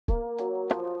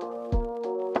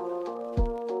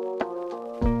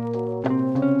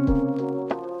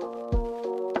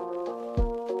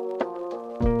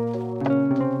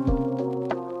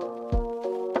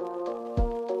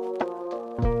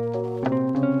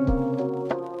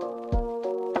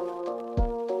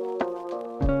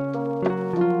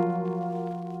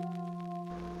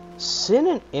Sin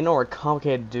and In are a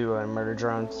complicated duo in Murder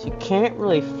Drones. You can't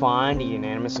really find a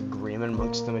unanimous agreement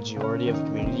amongst the majority of the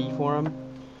community for them.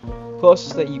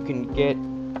 Closest that you can get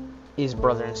is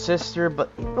brother and sister, but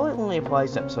it really only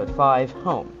applies to episode 5,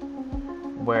 Home,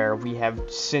 where we have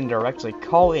Sin directly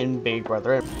call in Big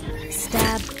Brother.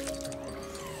 Stab.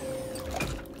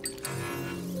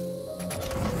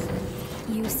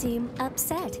 You seem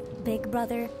upset, Big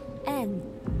Brother N.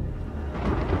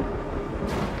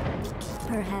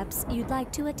 Perhaps you'd like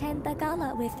to attend the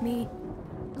gala with me.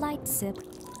 Light sip.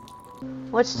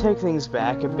 Let's take things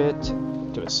back a bit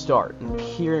to a start and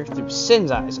peer through Sin's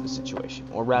eyes of the situation,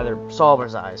 or rather,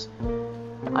 Solver's eyes.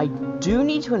 I do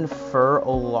need to infer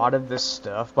a lot of this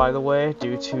stuff, by the way,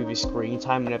 due to the screen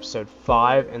time in episode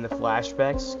 5 and the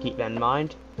flashbacks. Keep that in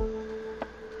mind.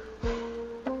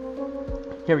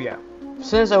 Here we go.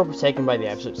 Sin is overtaken by the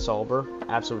Absolute Solver.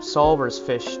 Absolute Solver is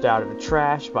fished out of the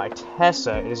trash by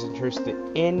Tessa and is introduced to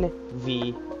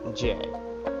NVJ.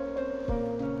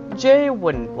 Jay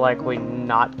wouldn't likely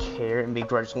not care and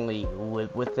begrudgingly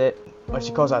live with it, but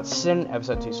she calls out Sin in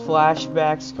episode 2's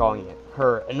flashbacks, calling it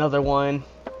her another one,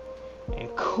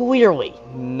 and clearly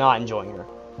not enjoying her.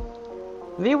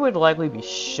 They would likely be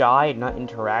shy and not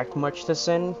interact much to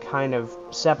Sin, kind of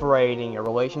separating a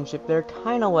relationship there,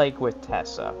 kind of like with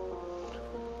Tessa.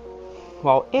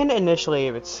 While In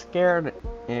initially gets scared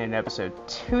in episode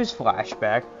 2's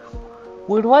flashback,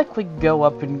 would likely go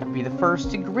up and be the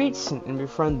first to greet Sin and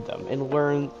befriend them and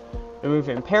learn remove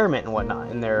impairment and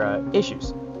whatnot in their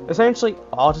issues. Essentially,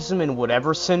 autism and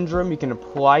whatever syndrome you can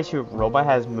apply to a robot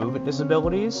has movement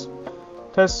disabilities.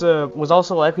 Tessa was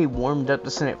also likely warmed up to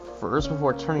Sin at first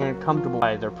before turning uncomfortable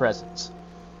by their presence.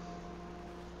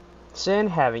 Sin,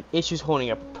 having issues holding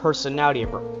up a personality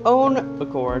of her own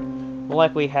accord,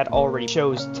 likely had already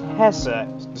chose Tessa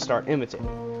to start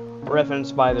imitating,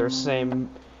 referenced by their same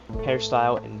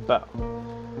hairstyle and bow.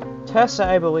 Tessa,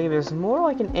 I believe, is more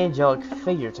like an angelic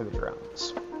figure to the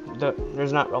drones.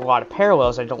 There's not a lot of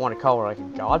parallels. I don't want to call her like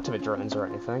a god to the drones or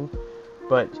anything,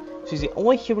 but she's the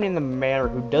only human in the manner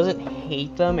who doesn't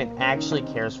hate them and actually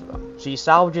cares for them. She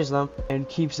salvages them and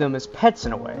keeps them as pets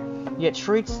in a way, yet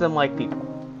treats them like people.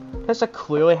 Tessa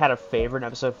clearly had a favorite in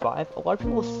episode 5. A lot of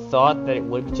people thought that it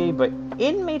would be Jay, but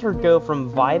it made her go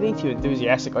from vibing to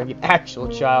enthusiastic like an actual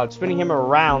child, spinning him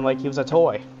around like he was a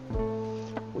toy.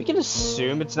 We can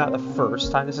assume it's not the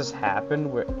first time this has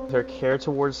happened with her care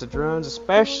towards the drones,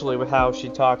 especially with how she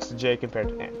talks to Jay compared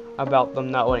to Anne, about them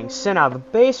not letting Sin out of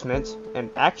the basement, and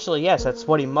actually, yes, that's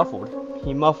what he muffled.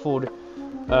 He muffled,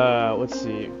 let's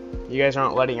see, you guys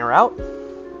aren't letting her out?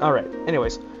 Alright,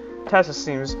 anyways, Tessa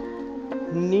seems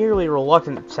nearly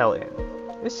reluctant to tell In.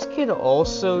 This could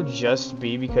also just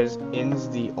be because In's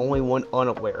the only one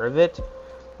unaware of it.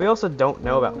 We also don't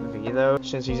know about V though,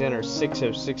 since she's in her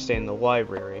 606 day in the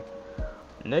library.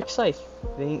 Next, I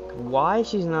think why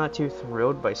she's not too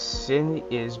thrilled by Sin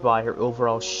is by her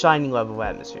overall shining level of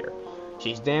atmosphere.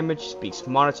 She's damaged, speaks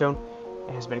monotone,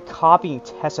 and has been copying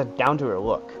Tessa down to her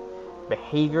look,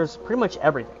 behaviors, pretty much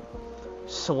everything.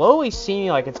 Slowly seeming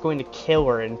like it's going to kill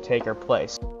her and take her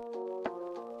place.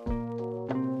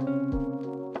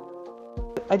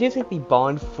 I do think the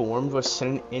bond formed with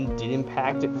Sin and did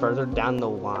impact it further down the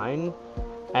line,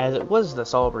 as it was the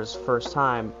Solver's first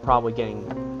time probably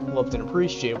getting loved and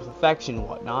appreciated with affection and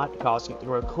whatnot, causing it to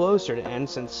grow closer to N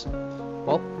since,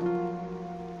 well,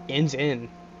 N's in.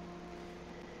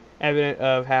 Evident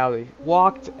of how they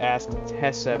walked, asked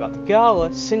Tessa about the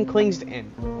gala, Sin clings to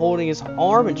N, holding his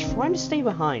arm and trying to stay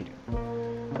behind her.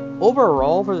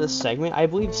 Overall, for this segment, I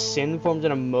believe Sin formed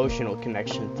an emotional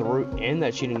connection through In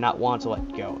that she did not want to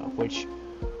let go of, which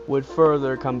would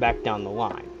further come back down the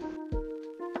line.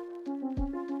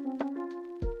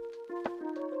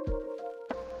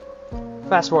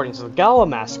 Fast forwarding to the Gala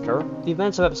Massacre, the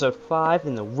events of episode 5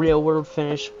 in the real world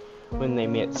finish when they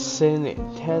met Sin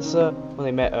and Tessa, when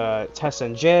they met Tessa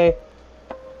and Jay.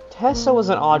 Tessa was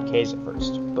an odd case at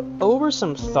first, but over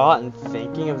some thought and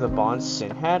thinking of the bond Sin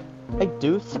had, I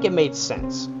do think it made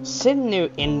sense. Sin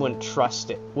knew In wouldn't trust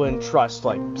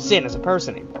like Sin as a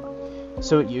person anymore,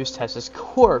 so it used Tessa's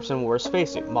corpse and wore a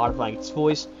spacesuit, modifying its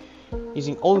voice,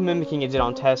 using all the mimicking it did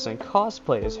on Tessa and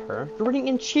cosplayed as her, grinning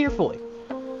in cheerfully.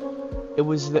 It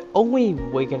was the only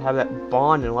way it could have that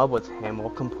bond and love with him while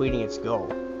completing its goal,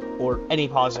 or any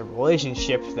positive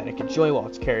relationship that it could enjoy while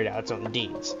it's carried out its own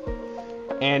deeds.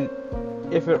 And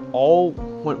if it all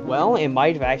went well, it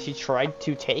might have actually tried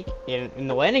to take in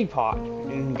the landing pod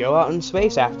and go out in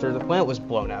space after the planet was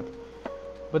blown up.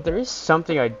 But there is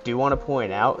something I do want to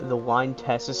point out. The line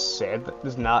Tessa said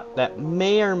that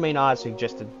may or may not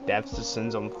suggest the depths of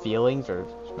Sin's own feelings or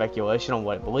speculation on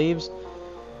what it believes.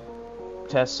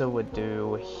 Tessa would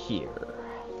do here.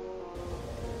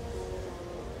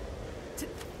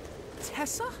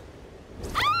 Tessa?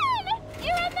 Anne!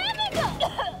 You remember?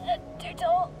 Too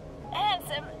tall,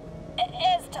 handsome,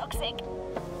 is toxic.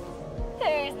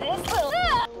 Who's this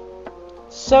little...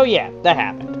 So yeah, that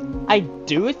happened. I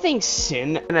do think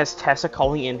CYN, and as Tessa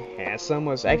calling in handsome,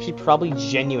 was actually probably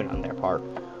genuine on their part.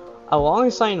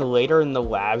 Alongside later in the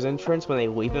lab's entrance when they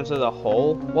leap into the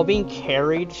hole, while being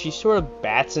carried, she sort of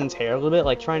bats Cyn's hair a little bit,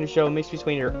 like trying to show a mix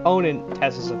between her own and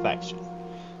Tessa's affection.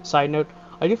 Side note,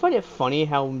 I do find it funny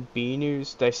how in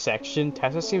B-News dissection,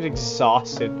 Tessa seems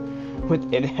exhausted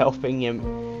within helping him,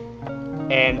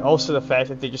 and also the fact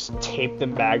that they just taped the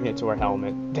magnet to her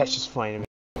helmet. That's just funny to me.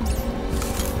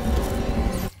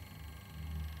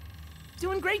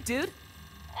 Doing great, dude.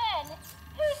 Anne,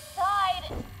 whose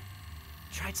side?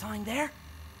 Tried sawing there?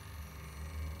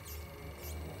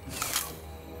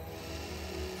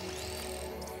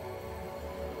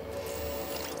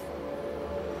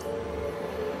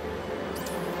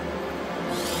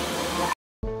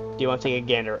 Do you want to take a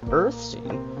gander at Earth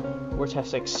scene, where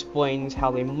Tessa explains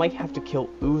how they might have to kill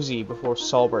Uzi before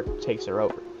Solberg takes her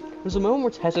over. There's a moment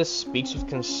where Tessa speaks with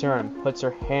concern, puts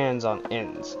her hands on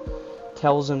N's,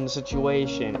 tells him the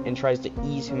situation, and tries to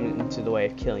ease him into the way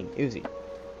of killing Uzi.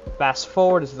 Fast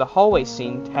forward to the hallway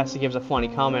scene, Tessa gives a funny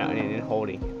comment on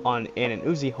N and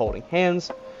Uzi holding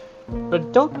hands, but I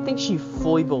don't think she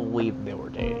fully believed they were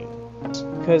dating.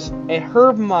 Because in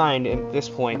her mind at this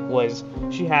point was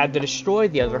she had to destroy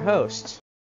the other hosts.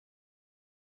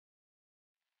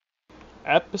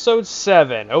 Episode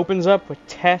 7 opens up with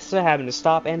Tessa having to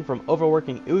stop N from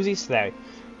overworking Uzi so that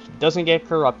he doesn't get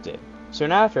corrupted.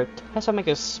 Soon after, Tessa makes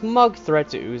a smug threat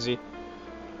to Uzi,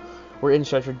 where N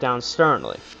shuts her down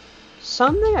sternly.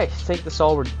 Something I think the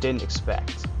Solver didn't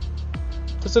expect.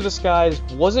 Tessa's disguise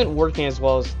wasn't working as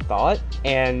well as thought,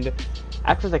 and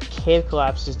after the cave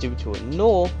collapses due to a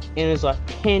null, N is left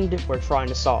pinned where trying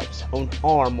to solve his own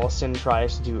arm while Sin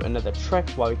tries to do another trick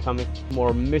while becoming a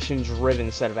more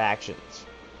mission-driven set of actions.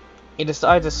 He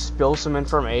decides to spill some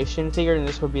information, figuring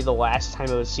this would be the last time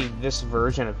it would see this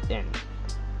version of N.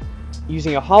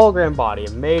 Using a hologram body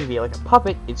made to be like a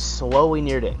puppet, it slowly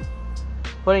neared in,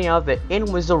 putting out that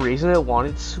N was the reason it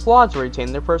wanted squads to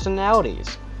retain their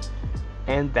personalities,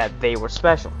 and that they were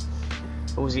special.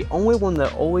 It was the only one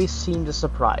that always seemed to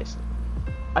surprise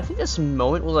them. I think this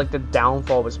moment was like the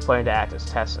downfall of his plan to act as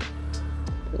Tessa.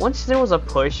 Once there was a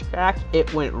pushback,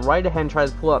 it went right ahead and tried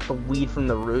to pull out the weed from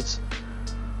the roots,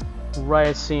 right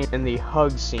as seen in the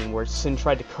hug scene where Sin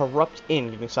tried to corrupt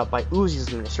In, getting stopped by Uzi's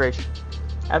administration.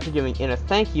 After giving In a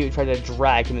thank you, he tried to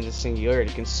drag him into Singularity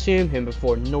to consume him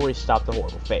before Nori stopped the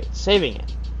horrible fate, saving him.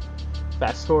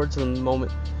 Fast forward to the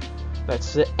moment that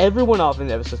set everyone off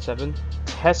in episode 7,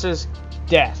 Tessa's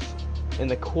death and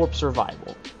the corpse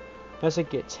survival. Tessa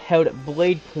gets held at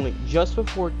blade point just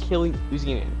before killing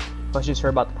Uzi and questions her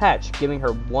about the patch, giving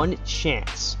her one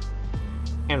chance.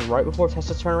 And right before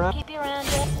Tessa turns around, Keep you around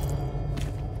it.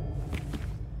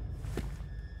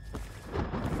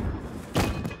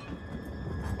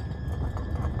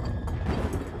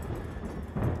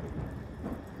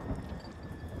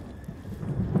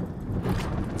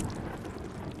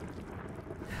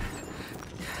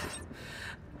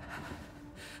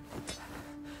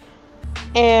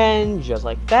 and just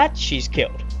like that, she's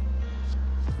killed.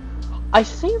 I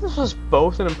think this was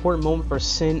both an important moment for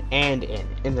Sin and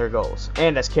in their goals,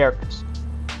 and as characters.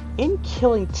 In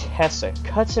killing Tessa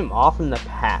cuts him off from the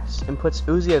past and puts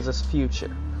Uzi as his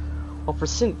future, while for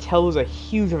Sin tells a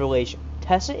huge revelation.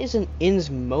 Tessa isn't In's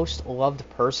most loved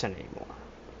person anymore.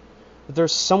 But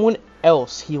there's someone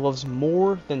else he loves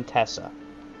more than Tessa.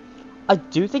 I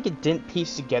do think it didn't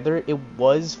piece together it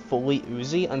was fully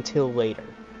Uzi until later.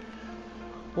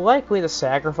 Likely the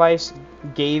sacrifice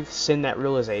gave Sin that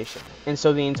realization, and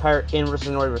so the entire In vs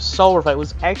Nori vs Solver fight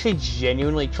was actually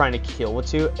genuinely trying to kill the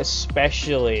two,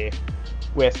 especially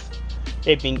with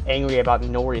it being angry about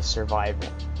Nori's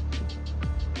survival.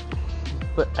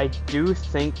 But I do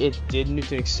think it did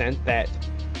to an extent that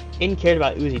In cared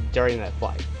about Uzi during that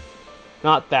fight.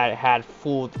 Not that it had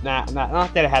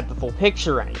not that it had the full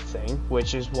picture or anything,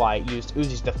 which is why it used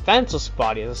Uzi's defenseless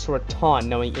body as a sort of taunt,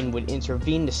 knowing In would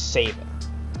intervene to save it.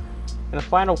 In a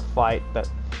final fight that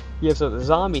gives up the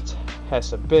zombie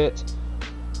test a bit,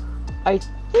 I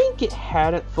think it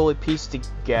hadn't fully pieced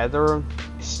together,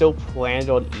 still planned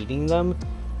on eating them,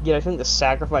 yet I think the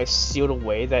sacrifice sealed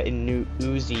away that it knew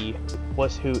Uzi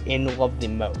was who In loved the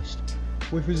most,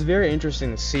 which was very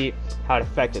interesting to see how it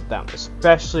affected them,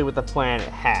 especially with the plan it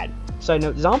had. Side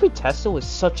note, Zombie Tessa was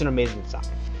such an amazing design.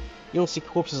 You don't see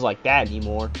corpses like that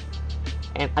anymore.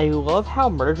 And I love how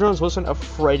Murder Drones wasn't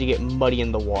afraid to get muddy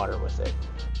in the water with it.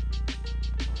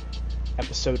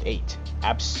 Episode 8,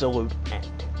 Absolute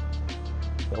End.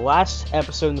 The last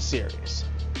episode in the series.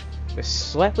 The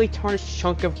slightly tarnished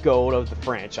chunk of gold of the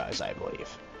franchise, I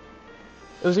believe.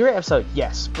 It was a great episode,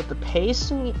 yes, but the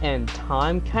pacing and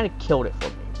time kind of killed it for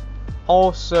me.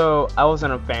 Also, I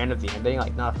wasn't a fan of the ending,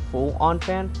 like not a full-on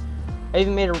fan. I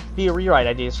even made a few rewrite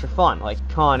ideas for fun, like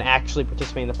Khan actually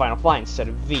participating in the final fight instead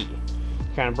of V,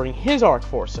 kind of bring his arc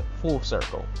full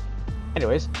circle.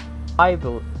 Anyways,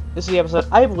 this is the episode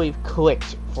I believe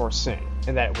clicked for CYN,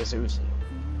 and that it was Uzi.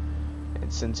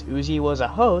 And since Uzi was a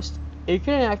host, it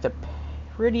could enact a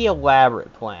pretty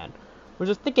elaborate plan, which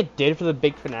I think it did for the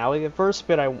big finale. The first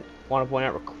bit I want to point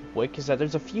out real quick is that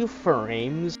there's a few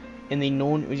frames in the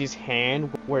known Uzi's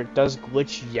hand where it does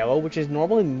glitch yellow, which is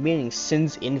normally meaning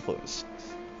CYN's influence.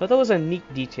 I thought that was a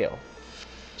neat detail.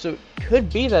 So it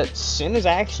could be that CYN is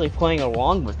actually playing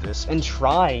along with this and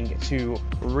trying to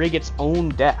rig its own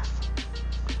death.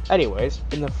 Anyways,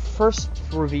 in the first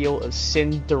reveal of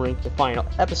CYN during the final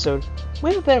episode,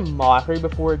 we have a bit of mockery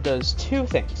before it does two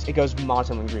things. It goes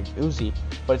monotone and greeting Uzi,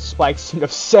 but it spikes an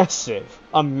obsessive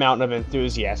amount of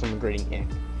enthusiasm when greeting him.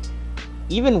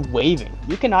 Even waving,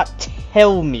 you cannot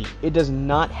tell me it does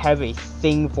not have a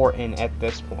thing for N at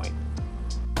this point.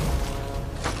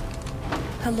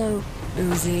 Hello,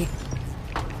 Uzi.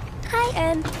 Hi,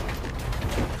 N.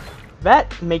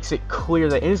 That makes it clear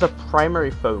that N is the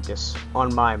primary focus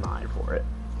on my mind for it.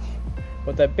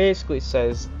 But that basically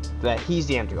says that he's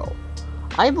the end goal.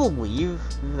 I believe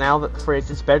now that the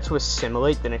phrase "it's better to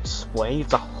assimilate than explain"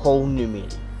 it's a whole new meaning.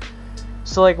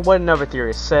 So like what another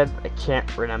theorist said, I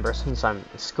can't remember since I'm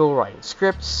in school writing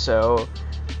scripts, so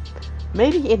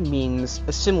maybe it means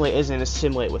assimilate isn't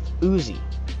assimilate with Uzi.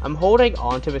 I'm holding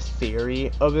on to this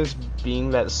theory of this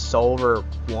being that Solver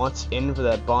wants in for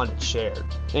that bond it shared,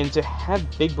 and to have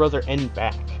Big Brother N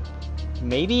back.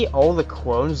 Maybe all the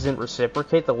clones didn't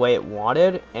reciprocate the way it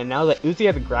wanted, and now that Uzi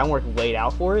had the groundwork laid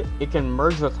out for it, it can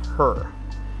merge with her,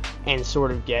 and sort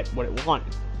of get what it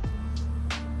wanted.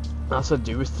 I also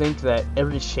do think that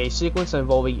every chase sequence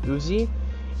involving Uzi,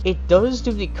 it does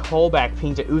do the callback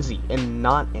ping to Uzi, and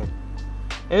not N.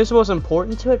 And this was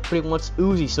important to it, but it wants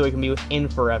Uzi so it can be with N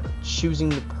forever, choosing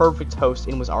the perfect host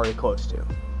N was already close to.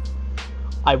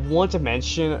 I want to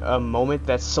mention a moment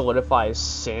that solidifies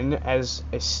CYN as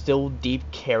a still deep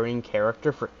caring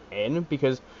character for N,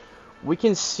 because we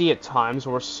can see at times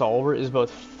where Solver is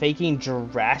both faking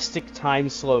drastic time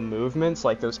slow movements,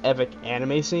 like those epic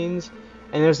anime scenes,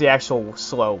 and there's the actual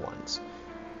slow ones.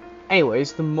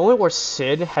 Anyways, the moment where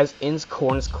Sid has N's core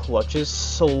in his clutches,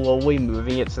 slowly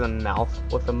moving it to the mouth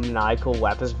with a maniacal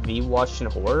lapis V watched in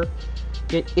horror,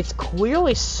 it's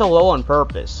clearly slow on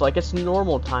purpose, like it's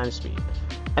normal time speed,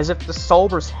 as if the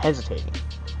Solver's hesitating.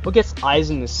 What gets eyes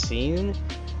in the scene?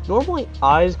 Normally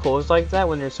eyes closed like that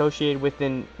when they're associated with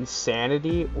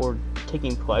insanity or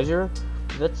taking pleasure.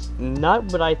 That's not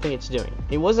what I think it's doing.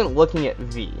 It wasn't looking at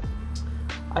V.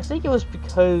 I think it was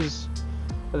because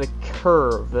of the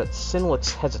curve that CYN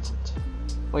looks hesitant.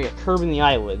 Like a curve in the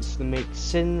eyelids that makes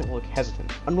CYN look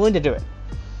hesitant. Unwilling to do it.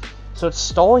 So it's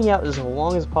stalling out as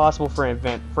long as possible for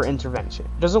intervention.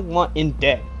 It doesn't want N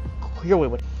dead. Clearly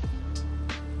what.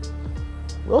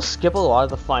 We'll skip a lot of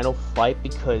the final fight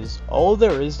because all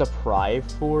there is to pry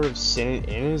for of CYN and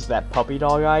N is that puppy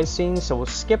dog eyes scene, so we'll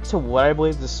skip to what I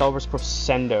believe is the Solver's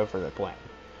crescendo for the plan.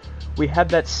 We have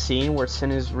that scene where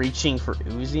CYN is reaching for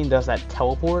Uzi and does that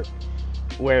teleport,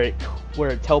 where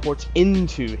it teleports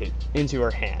into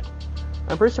her hand.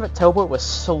 I'm pretty sure that teleport was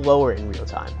slower in real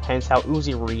time, hence how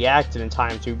Uzi reacted in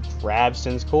time to grab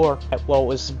CYN's core while it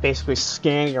was basically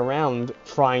scanning around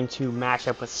trying to match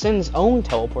up with CYN's own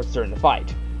teleports during the fight.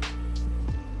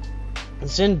 When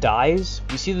CYN dies,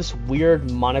 we see this weird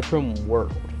monochrome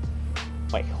world,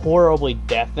 like horribly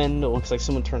deafened. It looks like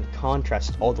someone turned the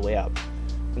contrast all the way up.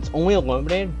 It's only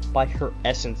illuminated by her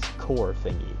essence core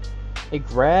thingy. It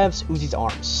grabs Uzi's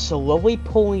arm, slowly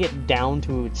pulling it down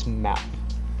to its mouth.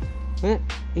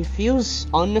 It feels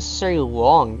unnecessarily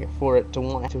long for it to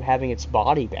want to having its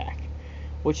body back,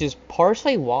 which is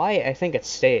partially why I think it's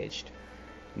staged.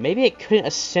 Maybe it couldn't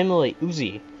assimilate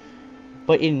Uzi,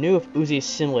 but it knew if Uzi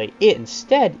assimilated it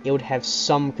instead, it would have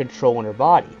some control in her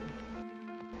body.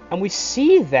 And we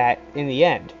see that in the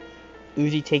end.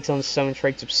 Uzi takes on some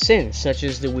traits of CYN, such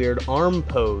as the weird arm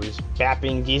pose,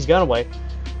 bapping D's gun away,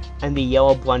 and the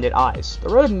yellow blended eyes. The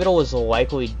road middle is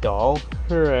likely dull.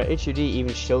 Her HUD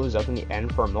even shows up in the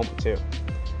end for a moment too.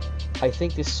 I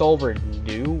think this Solver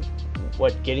knew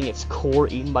what getting its core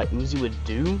eaten by Uzi would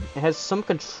do. It has some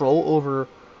control over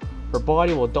her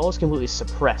body while Doll is completely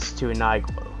suppressed to an eye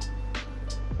glow.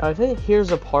 Now, I think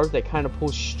here's a part that kind of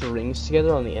pulls strings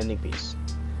together on the ending piece.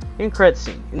 In credit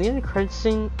scene. In the end credit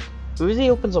scene, Uzi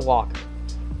opens a locker,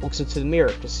 looks into the mirror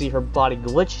to see her body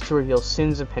glitch to reveal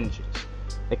CYN's appendages.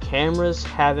 The camera's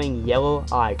having yellow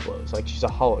eye glows, like she's a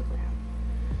hologram.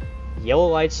 Yellow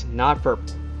light's not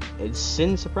purple, and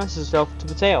CYN suppresses herself to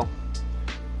the tail,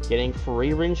 getting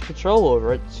free-range control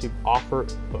over it to offer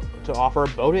a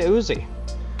bow to Uzi.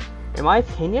 In my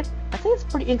opinion, I think it's a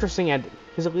pretty interesting ending,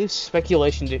 because it leaves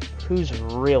speculation to who's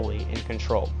really in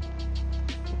control.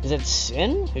 Is it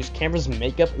CYN, whose cameras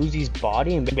make up Uzi's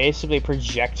body and basically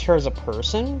project her as a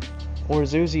person? Or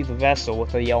is Uzi the vessel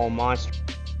with the yellow monster?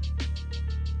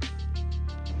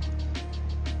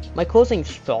 My closing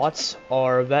thoughts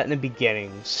are that in the beginning,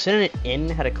 CYN and In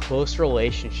had a close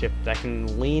relationship that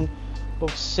can lean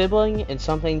both sibling and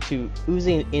something to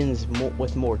Uzi and In's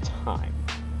with more time.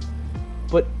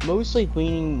 But mostly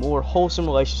leaning more wholesome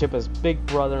relationship as big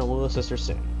brother and little sister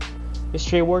CYN.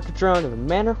 History worked with Drone in a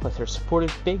manner with her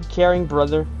supportive, big, caring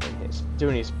brother and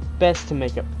doing his best to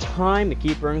make up time to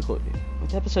keep her included.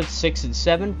 With episodes 6 and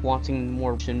 7 wanting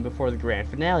more action before the grand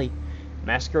finale,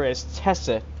 masquerades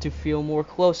Tessa to feel more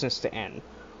closeness to N,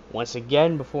 once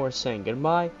again before saying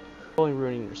goodbye, only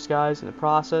ruining their skies in the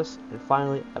process, and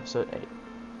finally episode 8.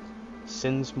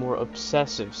 CYN's more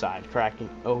obsessive side cracking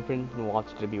open and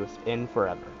wanting to be with N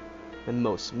forever, in the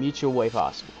most mutual way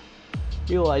possible.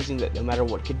 Realizing that no matter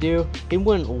what it could do, it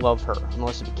wouldn't love her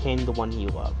unless it became the one he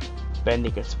loved.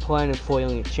 Bending its plan and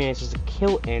foiling its chances to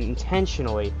kill N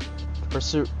intentionally to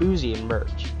pursue Uzi and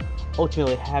merge.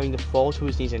 Ultimately having to fall to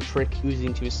his knees and trick Uzi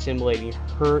into assimilating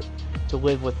her to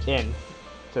live within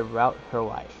throughout her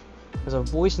life. As a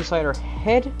voice inside her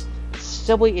head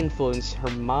subtly influenced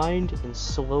her mind and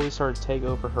slowly started to take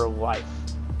over her life.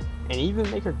 And even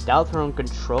make her doubt her own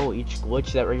control each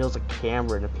glitch that reveals a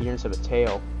camera and appearance of a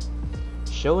tail.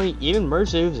 Showing even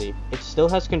merged Uzi, it still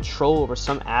has control over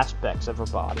some aspects of her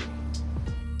body.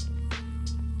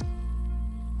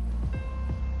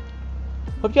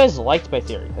 Hope you guys liked my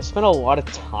theory. I spent a lot of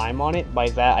time on it. By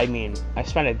that I mean I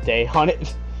spent a day on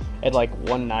it at like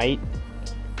one night.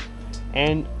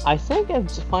 And I think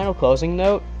as a final closing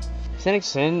note,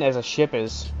 CYN as a ship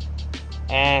is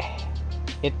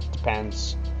it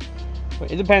depends.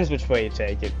 It depends which way you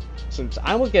take it. Since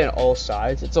I'm looking at all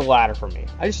sides, it's a ladder for me.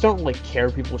 I just don't really care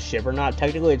if people ship or not.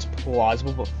 Technically it's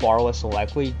plausible but far less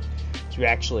likely to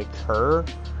actually occur.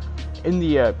 In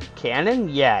the canon,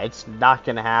 yeah, it's not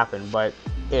gonna happen, but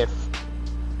if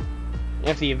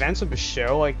the events of the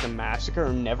show, like the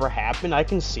massacre, never happen, I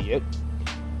can see it.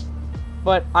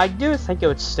 But I do think it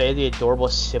would stay the adorable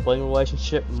sibling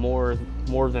relationship more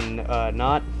than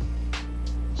not.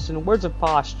 So in the words of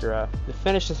Pastra, to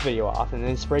finish this video off, and the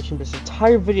inspiration for this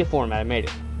entire video format I made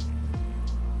it.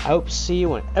 I hope to see you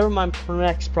whenever my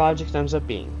next project ends up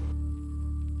being.